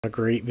A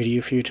great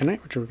video for you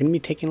tonight, which we're going to be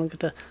taking a look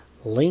at the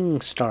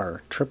LiangStar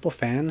triple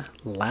fan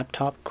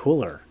laptop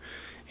cooler.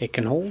 It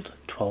can hold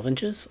 12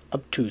 inches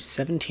up to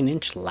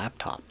 17-inch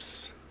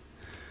laptops.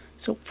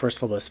 So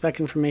first, a little bit of spec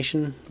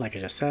information. Like I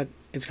just said,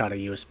 it's got a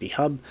USB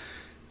hub,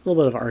 a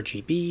little bit of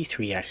RGB,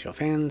 3 axial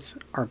fans,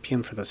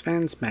 RPM for those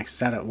fans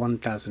maxes out at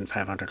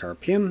 1,500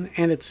 RPM,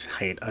 and it's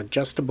height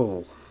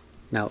adjustable.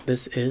 Now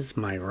this is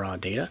my raw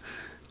data.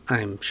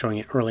 I'm showing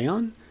it early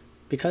on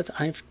because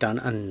I've done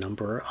a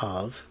number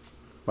of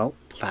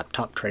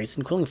laptop trays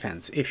and cooling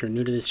fans. If you're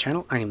new to this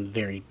channel, I am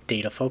very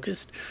data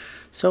focused,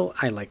 so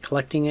I like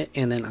collecting it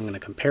and then I'm going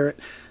to compare it.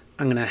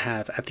 I'm going to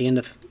have, at the end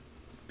of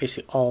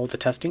basically all the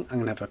testing, I'm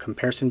going to have a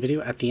comparison video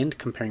at the end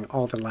comparing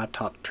all the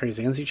laptop trays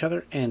against each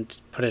other and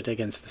put it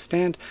against the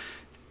stand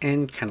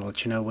and kind of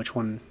let you know which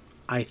one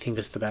I think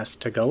is the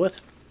best to go with.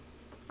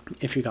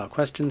 If you got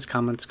questions,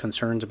 comments,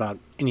 concerns about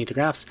any of the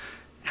graphs,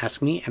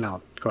 ask me and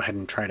I'll go ahead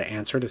and try to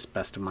answer it as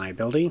best of my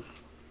ability.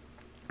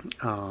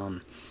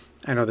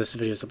 I know this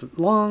video is a bit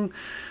long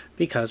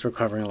because we're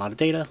covering a lot of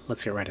data.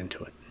 Let's get right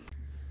into it.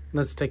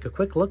 Let's take a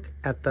quick look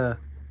at the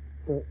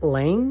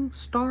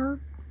LiangStar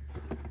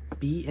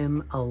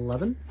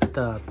BM11.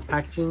 The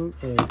packaging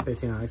is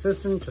basically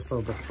non-existent, just a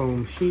little bit of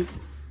foam sheet,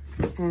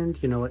 and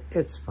you know what,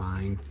 it's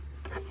fine.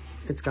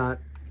 It's got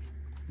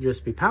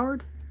USB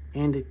powered,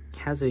 and it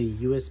has a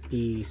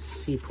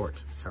USB-C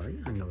port. Sorry,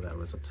 I know that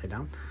was upside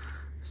down.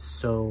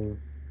 So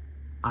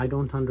I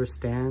don't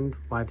understand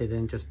why they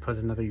didn't just put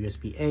another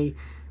USB-A,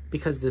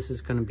 because this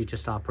is going to be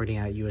just operating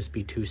at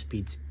USB 2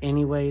 speeds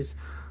anyways.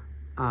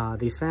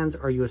 These fans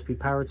are USB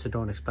powered, so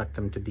don't expect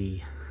them to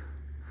be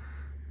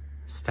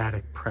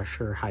static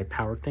pressure, high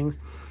powered things.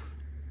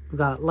 We've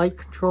got light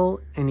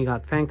control and you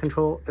got fan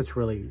control. It's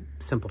really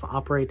simple to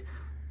operate.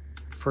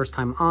 First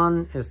time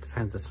on is the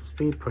fans at some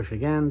speed, push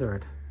again, they're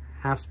at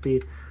half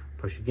speed,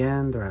 push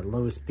again, they're at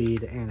low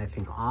speed, and I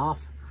think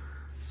off.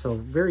 So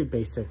very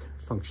basic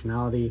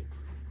functionality.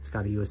 It's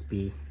got a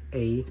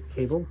USB-A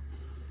cable,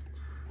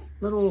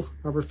 little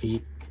rubber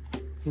feet,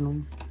 you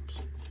know,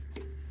 just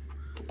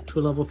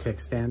 2-level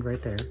kickstand right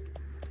there,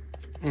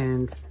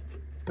 and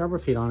rubber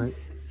feet on it.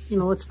 You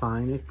know, it's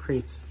fine. It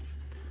creates,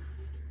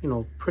 you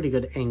know, pretty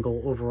good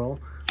angle overall.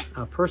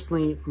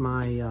 Personally,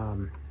 my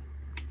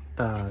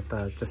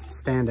the just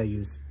stand I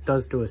use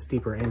does do a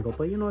steeper angle,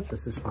 but you know what,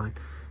 this is fine.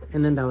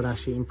 And then that would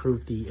actually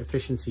improve the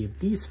efficiency of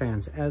these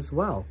fans as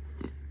well.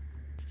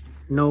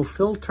 No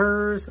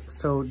filters,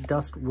 so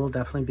dust will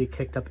definitely be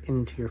kicked up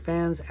into your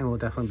fans and will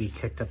definitely be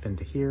kicked up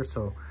into here,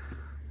 so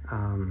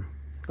a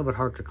little bit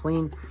hard to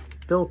clean.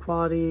 Build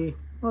quality,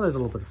 well, there's a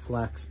little bit of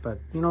flex, but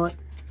you know what,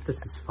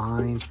 this is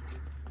fine.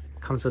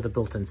 Comes with a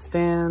built-in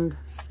stand.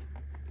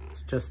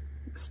 It's just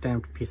a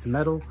stamped piece of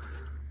metal,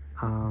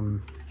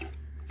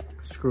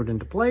 screwed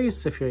into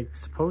place. If you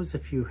suppose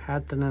if you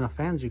had thin enough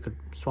fans, you could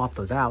swap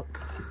those out,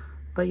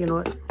 but you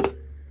know what,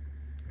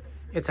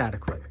 it's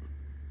adequate.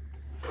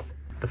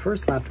 The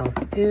first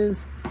laptop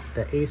is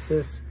the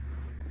Asus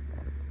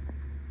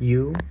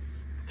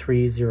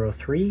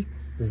U303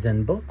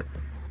 ZenBook.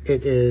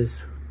 It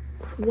is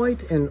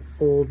quite an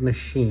old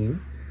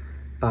machine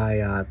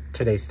by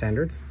today's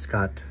standards.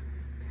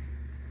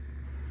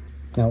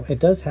 Now it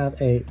does have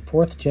a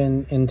 4th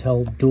gen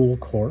Intel dual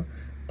core,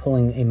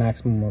 pulling a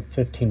maximum of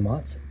 15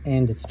 watts,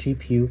 and its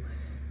GPU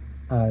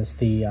is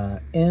the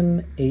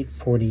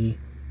M840,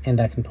 and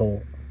that can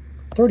pull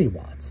 30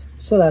 watts.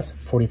 So that's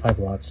 45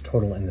 watts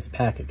total in this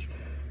package.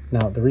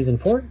 Now the reason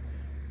for it,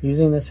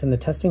 using this in the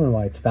testing and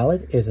why it's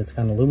valid, is it's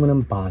got an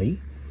aluminum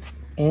body,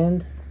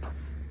 and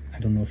I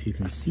don't know if you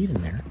can see it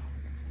in there,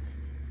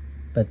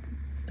 but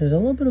there's a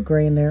little bit of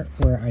gray in there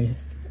where I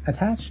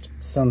attached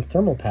some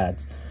thermal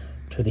pads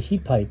to the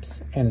heat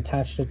pipes and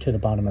attached it to the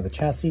bottom of the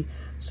chassis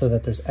so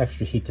that there's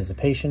extra heat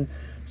dissipation.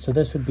 So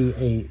this would be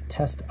a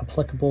test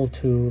applicable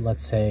to,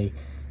 let's say,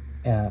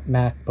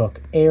 MacBook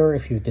Air,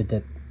 if you did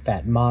that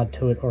mod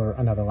to it, or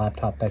another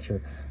laptop that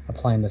you're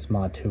applying this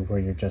mod to where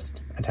you're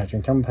just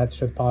attaching thermal pads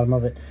to the bottom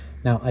of it.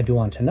 Now I do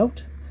want to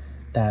note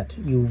that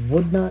you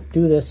would not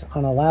do this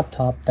on a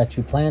laptop that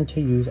you plan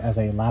to use as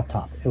a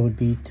laptop. It would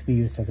be to be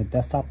used as a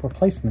desktop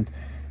replacement,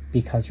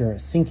 because you're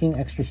sinking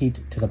extra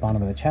heat to the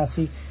bottom of the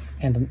chassis,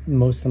 and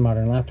most of the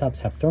modern laptops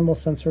have thermal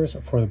sensors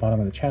for the bottom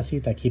of the chassis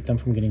that keep them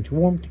from getting too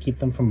warm, to keep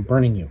them from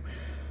burning you.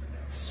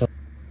 So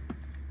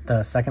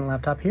the second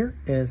laptop here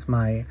is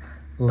my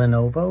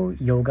Lenovo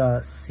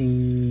Yoga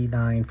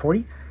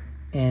C940,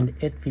 and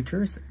it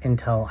features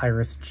Intel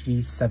Iris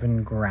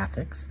G7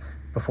 graphics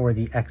before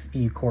the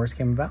Xe cores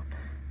came about.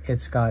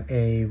 It's got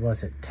a,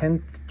 was it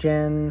 10th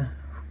gen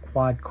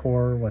quad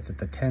core, what's it,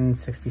 the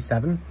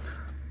 1067,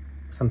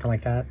 something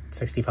like that,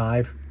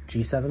 65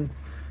 G7.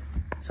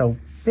 So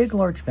big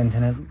large vent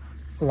in it.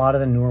 A lot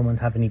of the newer ones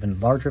have an even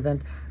larger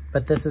vent,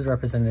 but this is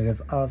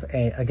representative of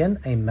again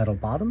a metal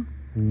bottom,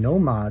 no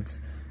mods,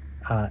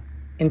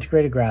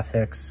 integrated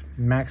graphics,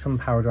 maximum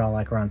power draw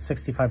like around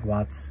 65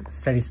 watts,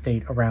 steady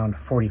state around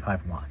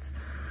 45 watts.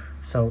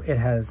 So it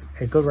has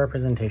a good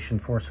representation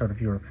for sort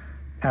of your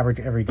average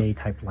everyday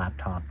type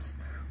laptops,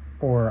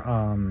 or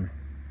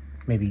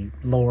maybe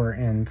lower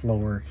and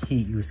lower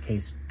heat use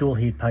case, dual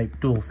heat pipe,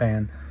 dual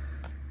fan,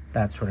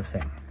 that sort of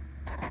thing.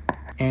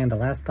 And the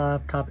last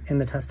laptop in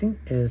the testing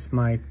is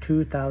my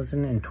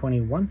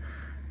 2021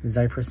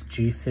 Zephyrus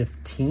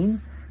G15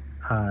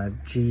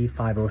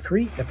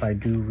 G503, if I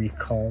do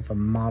recall the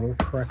model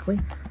correctly.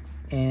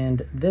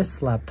 And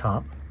this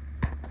laptop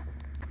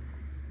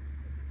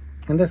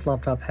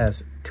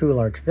has 2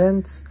 large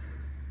vents,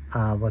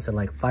 was it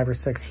like 5 or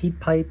 6 heat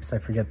pipes? I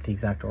forget the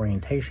exact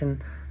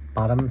orientation.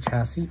 Bottom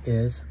chassis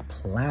is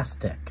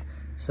plastic.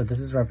 So this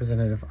is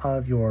representative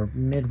of your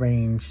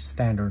mid-range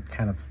standard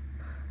kind of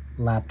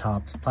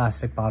laptops,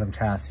 plastic bottom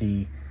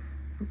chassis,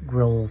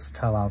 grills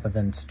to allow the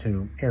vents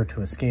to air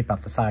to escape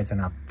out the sides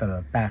and out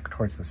the back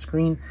towards the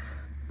screen,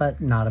 but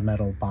not a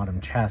metal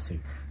bottom chassis.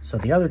 So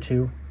the other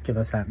two give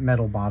us that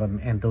metal bottom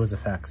and those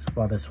effects,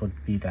 while this would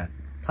be that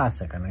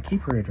plastic, and I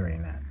keep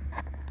reiterating that.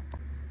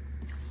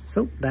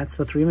 So that's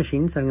the 3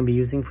 machines that I'm going to be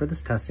using for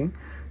this testing.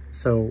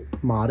 So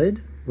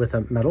modded with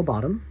a metal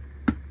bottom,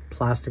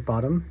 plastic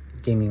bottom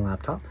gaming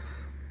laptop,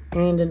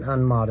 and an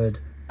unmodded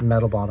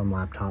metal bottom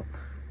laptop.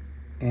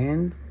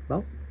 And,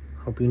 well,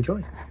 hope you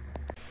enjoy.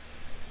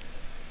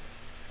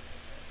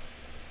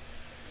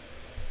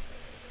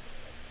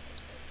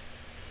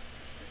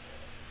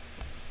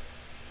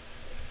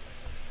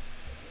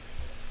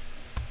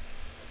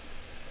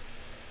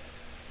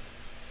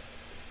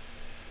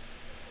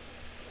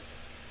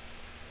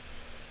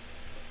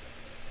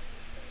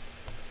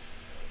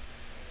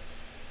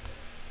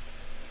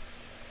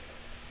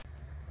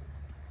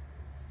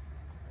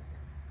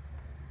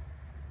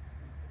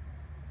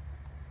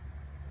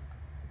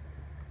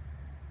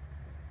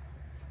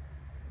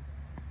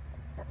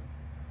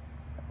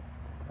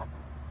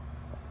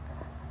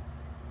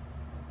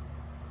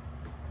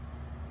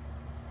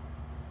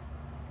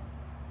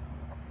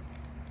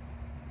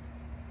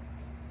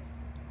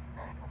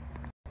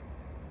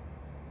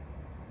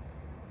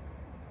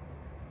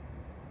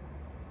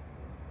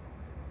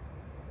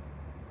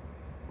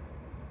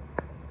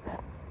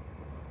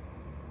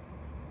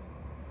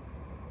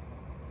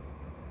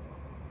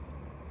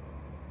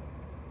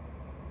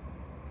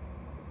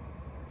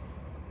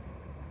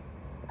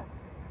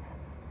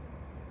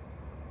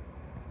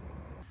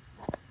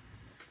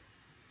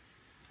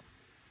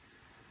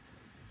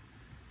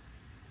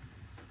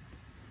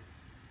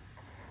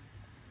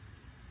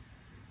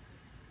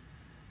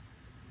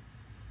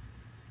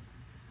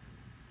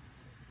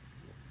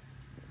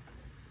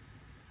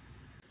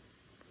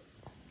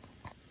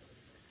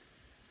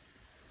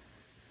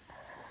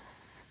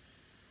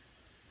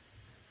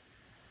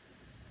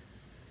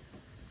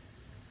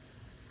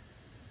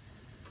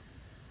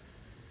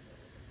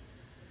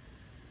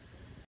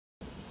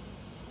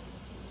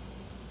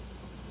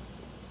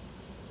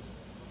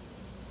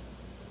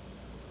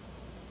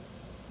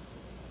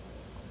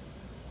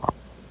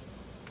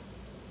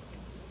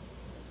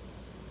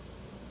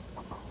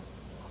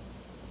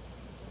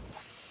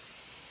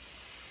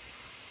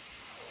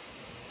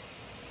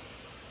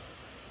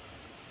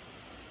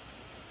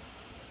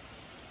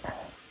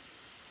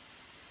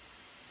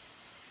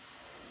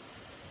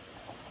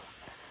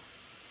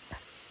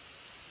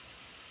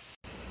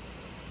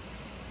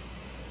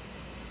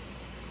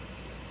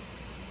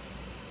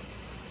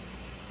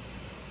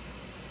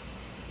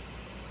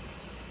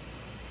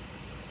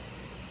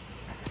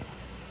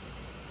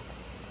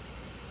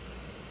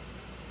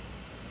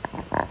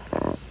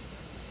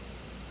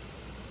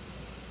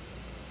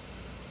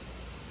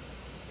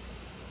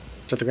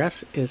 So the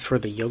graphs is for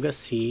the Yoga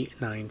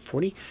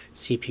C940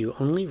 CPU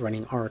only,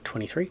 running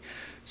R23.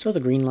 So the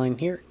green line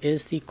here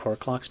is the core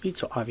clock speed,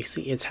 so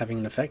obviously it's having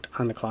an effect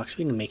on the clock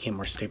speed and making it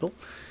more stable.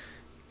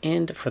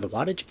 And for the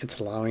wattage, it's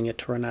allowing it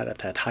to run out at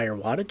that higher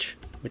wattage,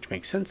 which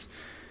makes sense.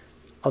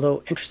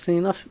 Although, interestingly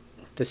enough,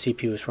 the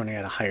CPU is running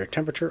at a higher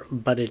temperature,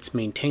 but it's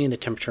maintaining the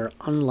temperature,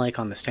 unlike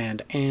on the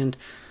stand and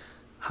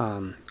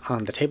on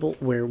the table,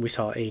 where we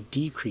saw a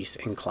decrease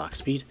in clock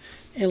speed.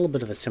 And a little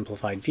bit of a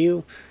simplified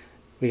view.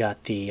 We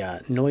got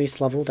the noise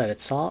level that it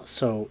saw.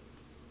 So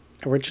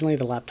originally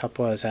the laptop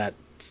was at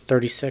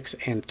 36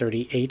 and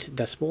 38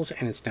 decibels,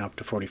 and it's now up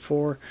to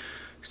 44.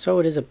 So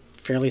it is a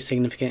fairly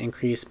significant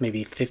increase,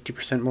 maybe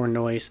 50% more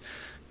noise,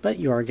 but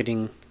you are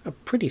getting a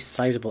pretty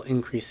sizable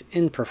increase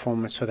in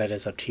performance, so that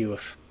is up to you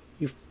if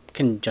you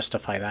can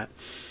justify that.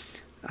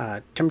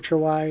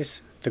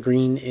 Temperature-wise, the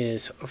green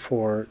is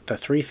for the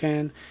 3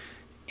 fan,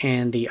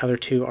 and the other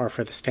 2 are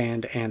for the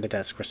stand and the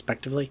desk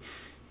respectively.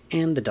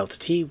 And the delta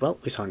T, well,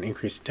 we saw an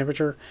increase in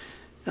temperature.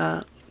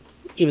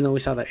 Even though we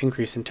saw that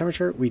increase in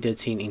temperature, we did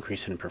see an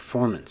increase in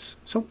performance.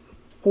 So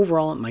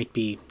overall, it might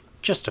be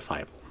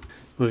justifiable.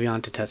 Moving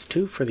on to test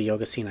 2 for the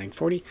Yoga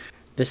C940.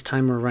 This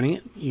time we're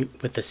running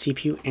it with the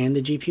CPU and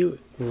the GPU.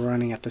 We're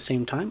running at the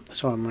same time.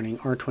 So I'm running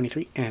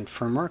R23 and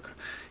Furmark,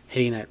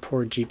 hitting that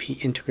poor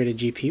integrated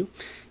GPU.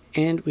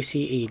 And we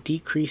see a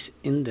decrease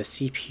in the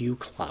CPU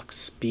clock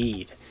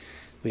speed.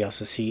 We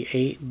also see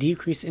a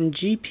decrease in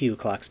GPU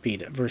clock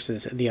speed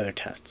versus the other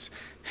tests.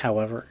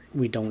 However,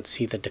 we don't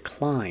see the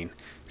decline.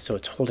 So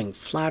it's holding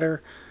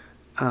flatter.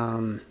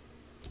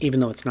 even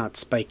though it's not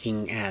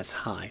spiking as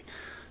high.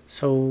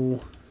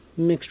 So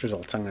mixed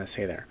results, I'm going to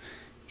say there.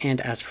 And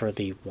as for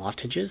the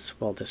wattages,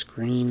 well, this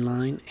green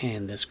line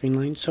and this green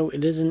line, so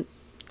it isn't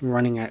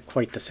running at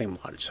quite the same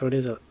wattage. So it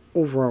is an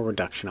overall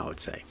reduction, I would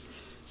say.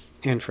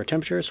 And for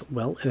temperatures,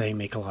 well, they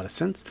make a lot of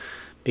sense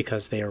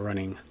because they are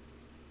running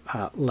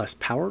less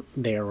power.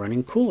 They are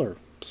running cooler.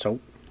 So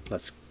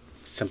let's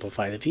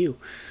simplify the view.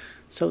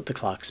 So the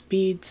clock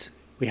speeds,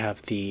 we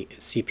have the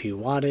CPU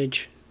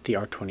wattage, the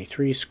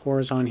R23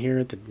 scores on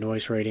here, the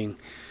noise rating,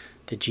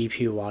 the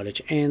GPU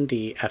wattage, and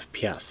the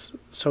FPS.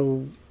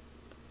 So,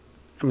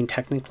 I mean,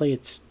 technically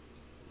it's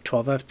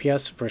 12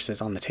 FPS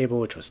versus on the table,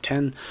 which was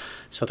 10.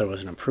 So there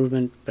was an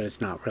improvement, but it's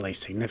not really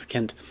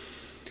significant.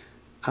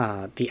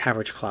 The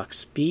average clock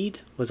speed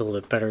was a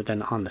little bit better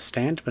than on the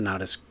stand, but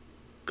not as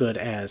good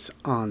as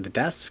on the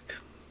desk.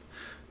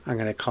 I'm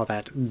going to call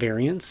that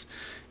variance.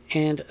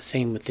 And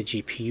same with the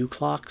GPU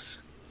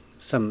clocks,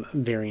 some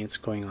variance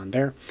going on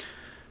there.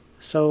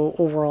 So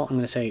overall, I'm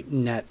going to say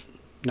net,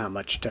 not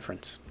much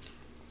difference.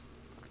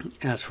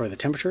 As for the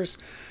temperatures,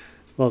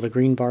 well, the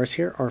green bars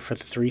here are for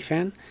the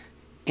 3-fan.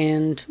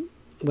 And,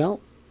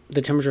 well,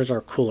 the temperatures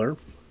are cooler,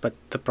 but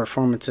the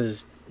performance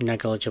is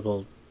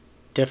negligible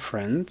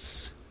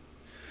difference.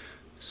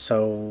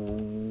 So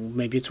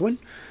maybe it's a win.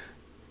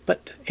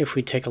 But if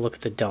we take a look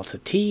at the delta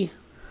T,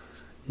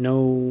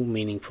 no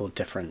meaningful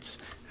difference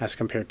as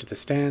compared to the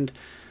stand,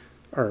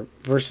 or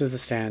versus the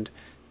stand,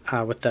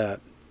 with the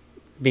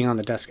being on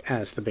the desk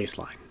as the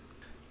baseline.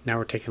 Now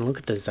we're taking a look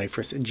at the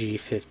Zephyrus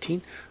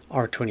G15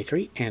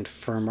 R23 and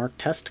Furmark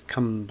test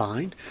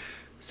combined.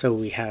 So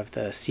we have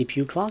the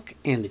CPU clock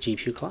and the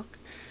GPU clock.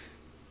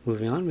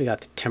 Moving on, we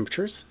got the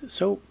temperatures.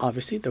 So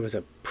obviously there was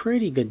a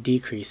pretty good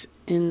decrease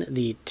in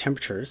the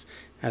temperatures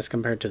as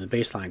compared to the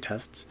baseline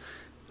tests.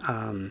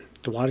 The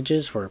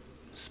wattages were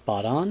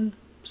spot on,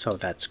 so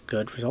that's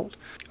good result.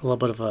 A little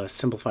bit of a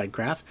simplified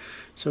graph.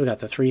 So we got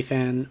the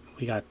 3-fan,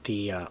 we got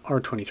the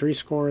R23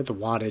 score, the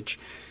wattage,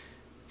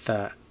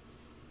 the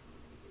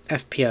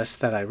FPS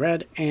that I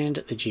read, and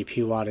the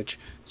GPU wattage.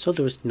 So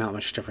there was not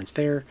much difference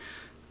there.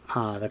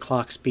 The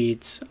clock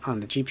speeds on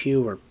the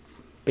GPU were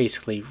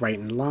basically right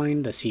in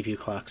line. The CPU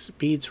clock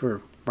speeds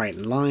were right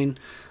in line.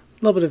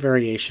 A little bit of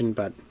variation,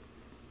 but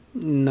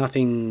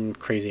nothing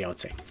crazy, I would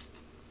say.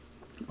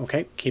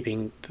 Okay,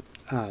 keeping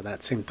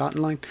that same thought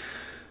in line,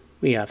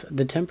 we have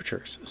the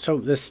temperatures. So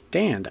the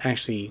stand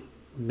actually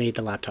made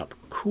the laptop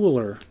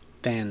cooler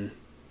than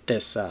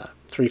this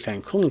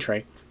 3-fan cooling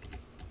tray,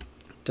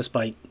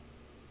 despite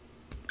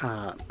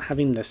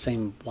having the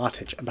same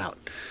wattage about.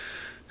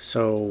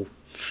 So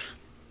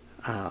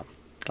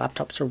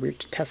laptops are weird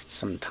to test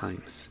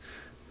sometimes.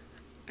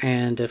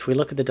 And if we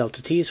look at the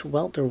delta T's,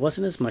 well, there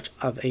wasn't as much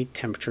of a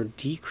temperature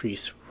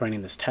decrease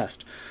running this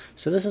test.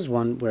 So this is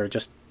one where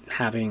just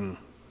having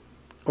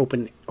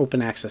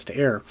open access to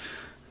air,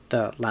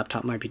 the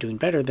laptop might be doing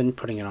better than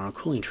putting it on a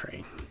cooling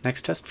tray.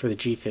 Next test for the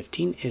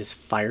G15 is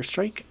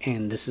FireStrike,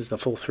 and this is the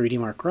full 3D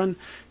Mark run.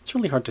 It's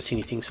really hard to see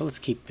anything, so let's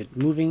keep it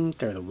moving.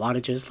 There are the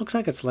wattages. Looks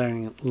like it's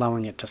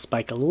allowing it to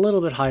spike a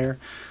little bit higher,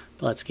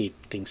 but let's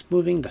keep things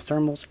moving. The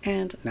thermals,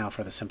 and now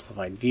for the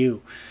simplified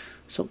view.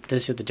 So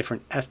these are the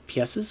different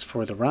FPSs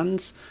for the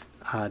runs,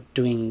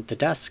 doing the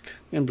desk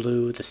in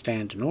blue, the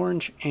stand in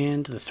orange,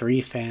 and the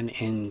 3-fan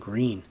in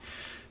green.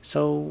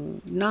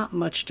 So not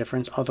much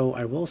difference, although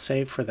I will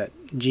say for that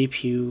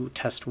GPU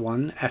test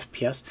 1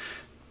 FPS,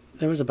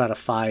 there was about a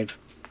 5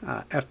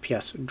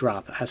 FPS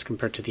drop as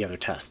compared to the other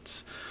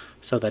tests.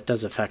 So that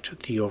does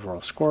affect the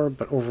overall score,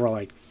 but overall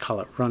I call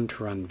it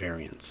run-to-run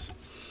variance.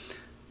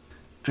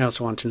 I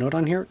also want to note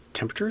on here,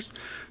 temperatures.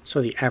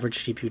 So the average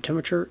GPU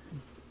temperature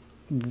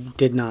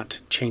did not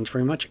change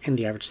very much, and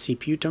the average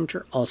CPU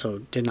temperature also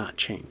did not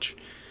change.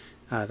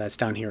 That's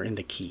down here in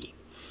the key.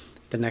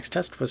 The next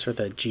test was for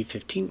the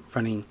G15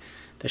 running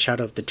the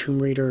Shadow of the Tomb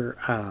Raider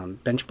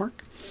benchmark,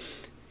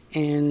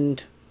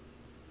 and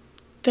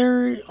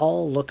they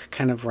all look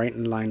kind of right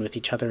in line with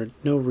each other,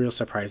 no real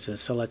surprises.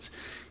 So let's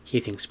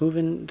keep things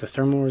moving. The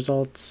thermal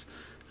results,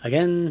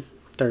 again,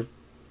 they're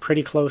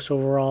pretty close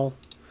overall.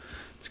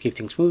 Let's keep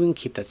things moving,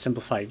 keep that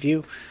simplified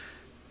view.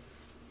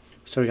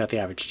 So we got the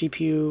average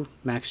GPU,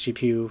 max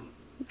GPU,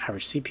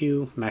 average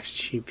CPU, max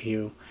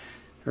GPU,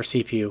 or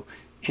CPU,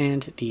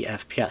 and the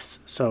FPS.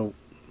 So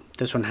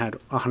this one had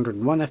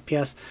 101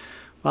 FPS,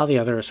 while the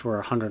others were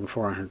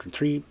 104,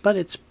 103, but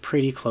it's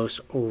pretty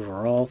close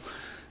overall.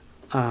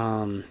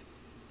 No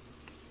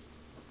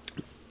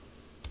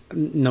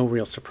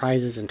real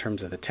surprises in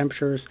terms of the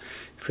temperatures.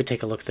 If we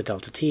take a look at the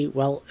delta T,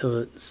 well, it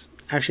was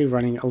actually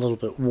running a little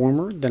bit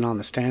warmer than on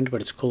the stand,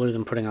 but it's cooler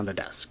than putting on the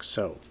desk.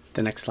 So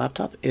the next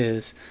laptop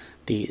is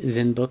the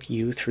ZenBook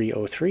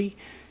U303,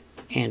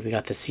 and we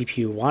got the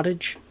CPU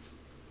wattage,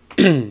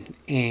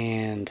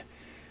 and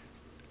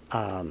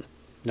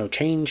no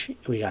change.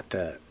 We got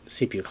the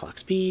CPU clock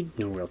speed,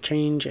 no real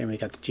change, and we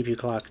got the GPU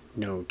clock,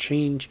 no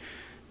change.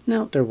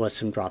 Now there was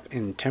some drop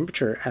in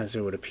temperature as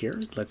it would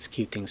appear. Let's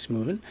keep things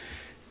moving.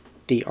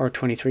 the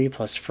R23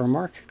 plus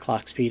Furmark,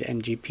 clock speed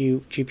and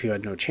GPU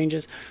had no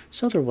changes,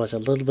 so there was a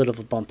little bit of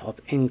a bump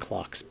up in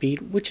clock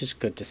speed, which is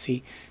good to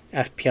see.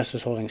 FPS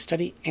was holding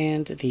steady,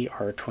 and the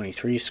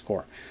R23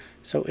 score.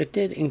 So it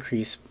did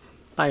increase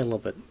by a little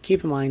bit.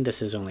 Keep in mind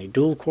this is only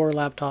dual core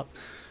laptop,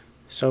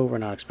 so we're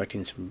not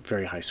expecting some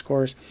very high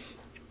scores,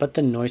 but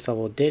the noise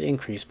level did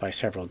increase by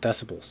several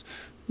decibels.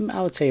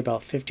 I would say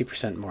about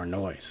 50% more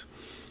noise.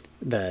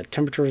 The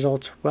temperature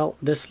results, well,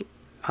 this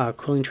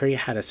cooling tray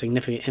had a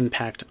significant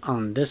impact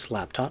on this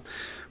laptop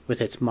with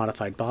its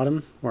modified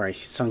bottom, where I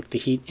sunk the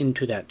heat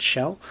into that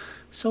shell,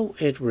 so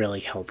it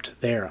really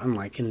helped there,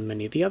 unlike in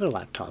many of the other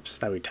laptops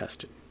that we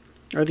tested,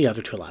 or the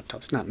other two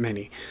laptops, not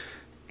many.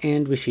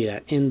 And we see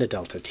that in the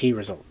Delta T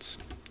results.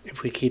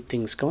 If we keep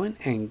things going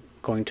and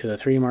going to the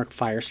 3D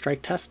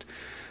FireStrike test,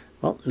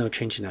 well, no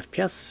change in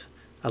FPS,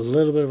 a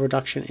little bit of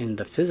reduction in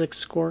the physics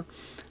score,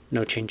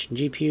 no change in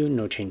GPU,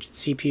 no change in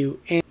CPU,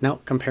 and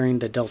now comparing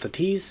the Delta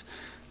T's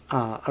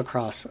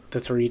across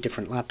the 3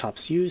 different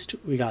laptops used,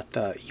 we got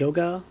the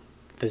Yoga,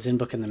 the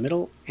ZenBook in the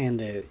middle, and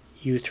the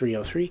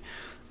U303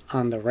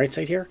 on the right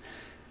side here.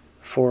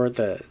 For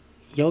the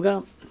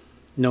Yoga,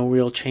 no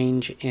real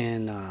change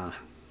in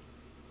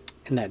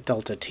that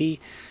Delta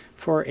T,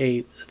 for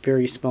a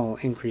very small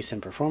increase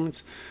in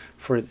performance.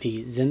 For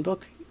the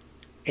ZenBook,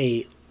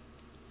 a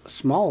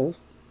smaller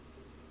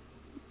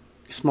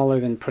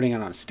than putting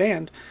it on a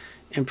stand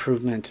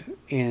improvement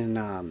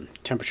in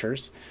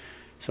temperatures,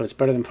 so it's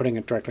better than putting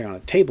it directly on a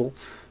table,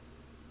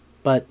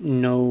 but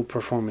no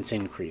performance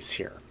increase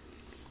here.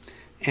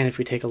 And if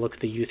we take a look at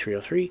the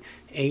U303,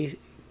 a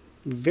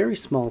very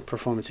small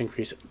performance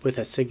increase with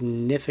a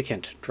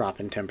significant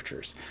drop in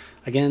temperatures,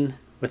 again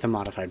with a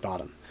modified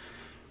bottom.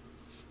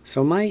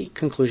 So my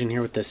conclusion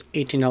here with this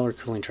 $18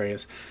 cooling tray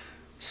is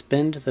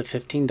spend the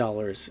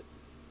 $15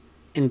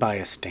 and buy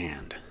a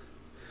stand.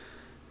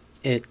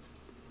 It,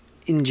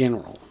 in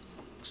general,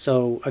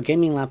 so a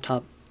gaming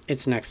laptop,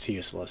 it's next to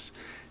useless.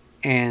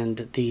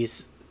 And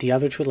the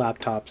other two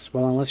laptops,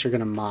 well, unless you're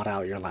going to mod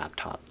out your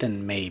laptop,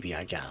 then maybe,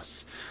 I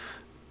guess.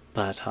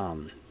 But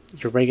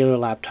your regular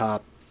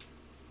laptop,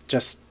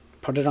 just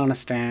put it on a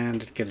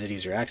stand. It gives it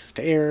easier access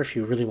to air. If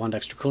you really want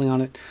extra cooling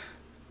on it,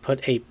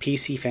 put a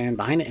PC fan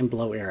behind it and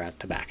blow air at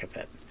the back of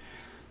it.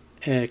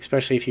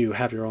 Especially if you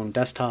have your own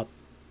desktop,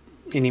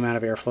 any amount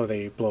of airflow that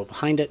you blow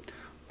behind it,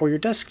 or your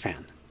desk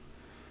fan,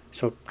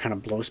 so it kind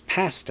of blows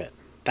past it.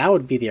 That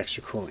would be the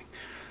extra cooling.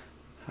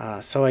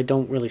 So I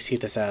don't really see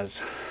this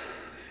as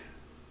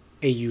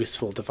a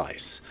useful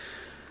device.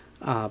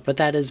 But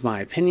that is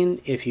my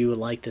opinion. If you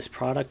like this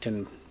product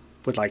and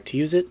would like to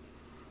use it,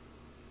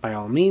 by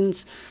all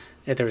means,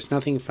 there's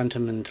nothing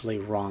fundamentally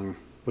wrong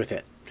with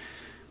it,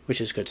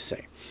 which is good to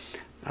say.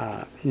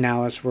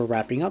 Now, as we're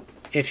wrapping up,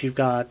 if you've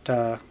got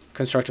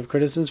constructive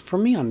criticisms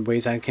from me on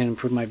ways I can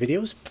improve my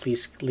videos,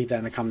 please leave that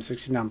in the comment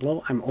section down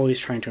below. I'm always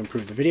trying to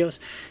improve the videos.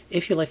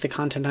 If you like the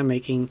content I'm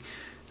making,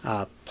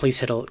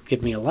 please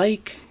give me a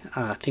like.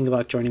 Think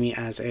about joining me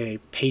as a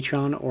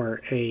Patreon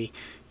or a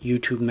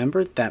YouTube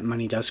member. That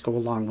money does go a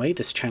long way.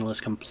 This channel is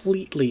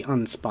completely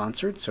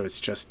unsponsored, so it's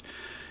just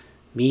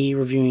me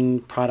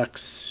reviewing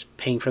products,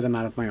 paying for them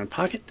out of my own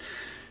pocket,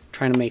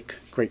 trying to make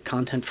great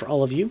content for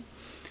all of you.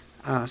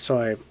 So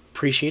I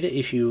appreciate it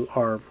if you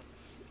are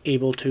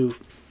able to,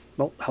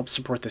 well, help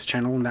support this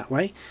channel in that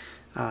way.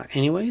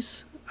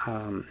 Anyways,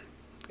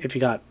 if you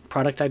got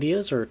product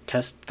ideas or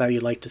tests that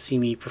you'd like to see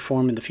me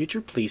perform in the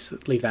future, please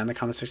leave that in the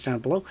comment section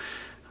down below.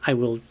 I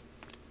will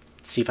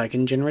see if I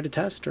can generate a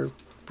test or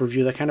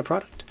review that kind of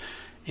product.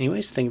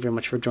 Anyways, thank you very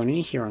much for joining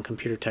me here on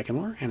Computer Tech and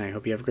More, and I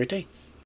hope you have a great day.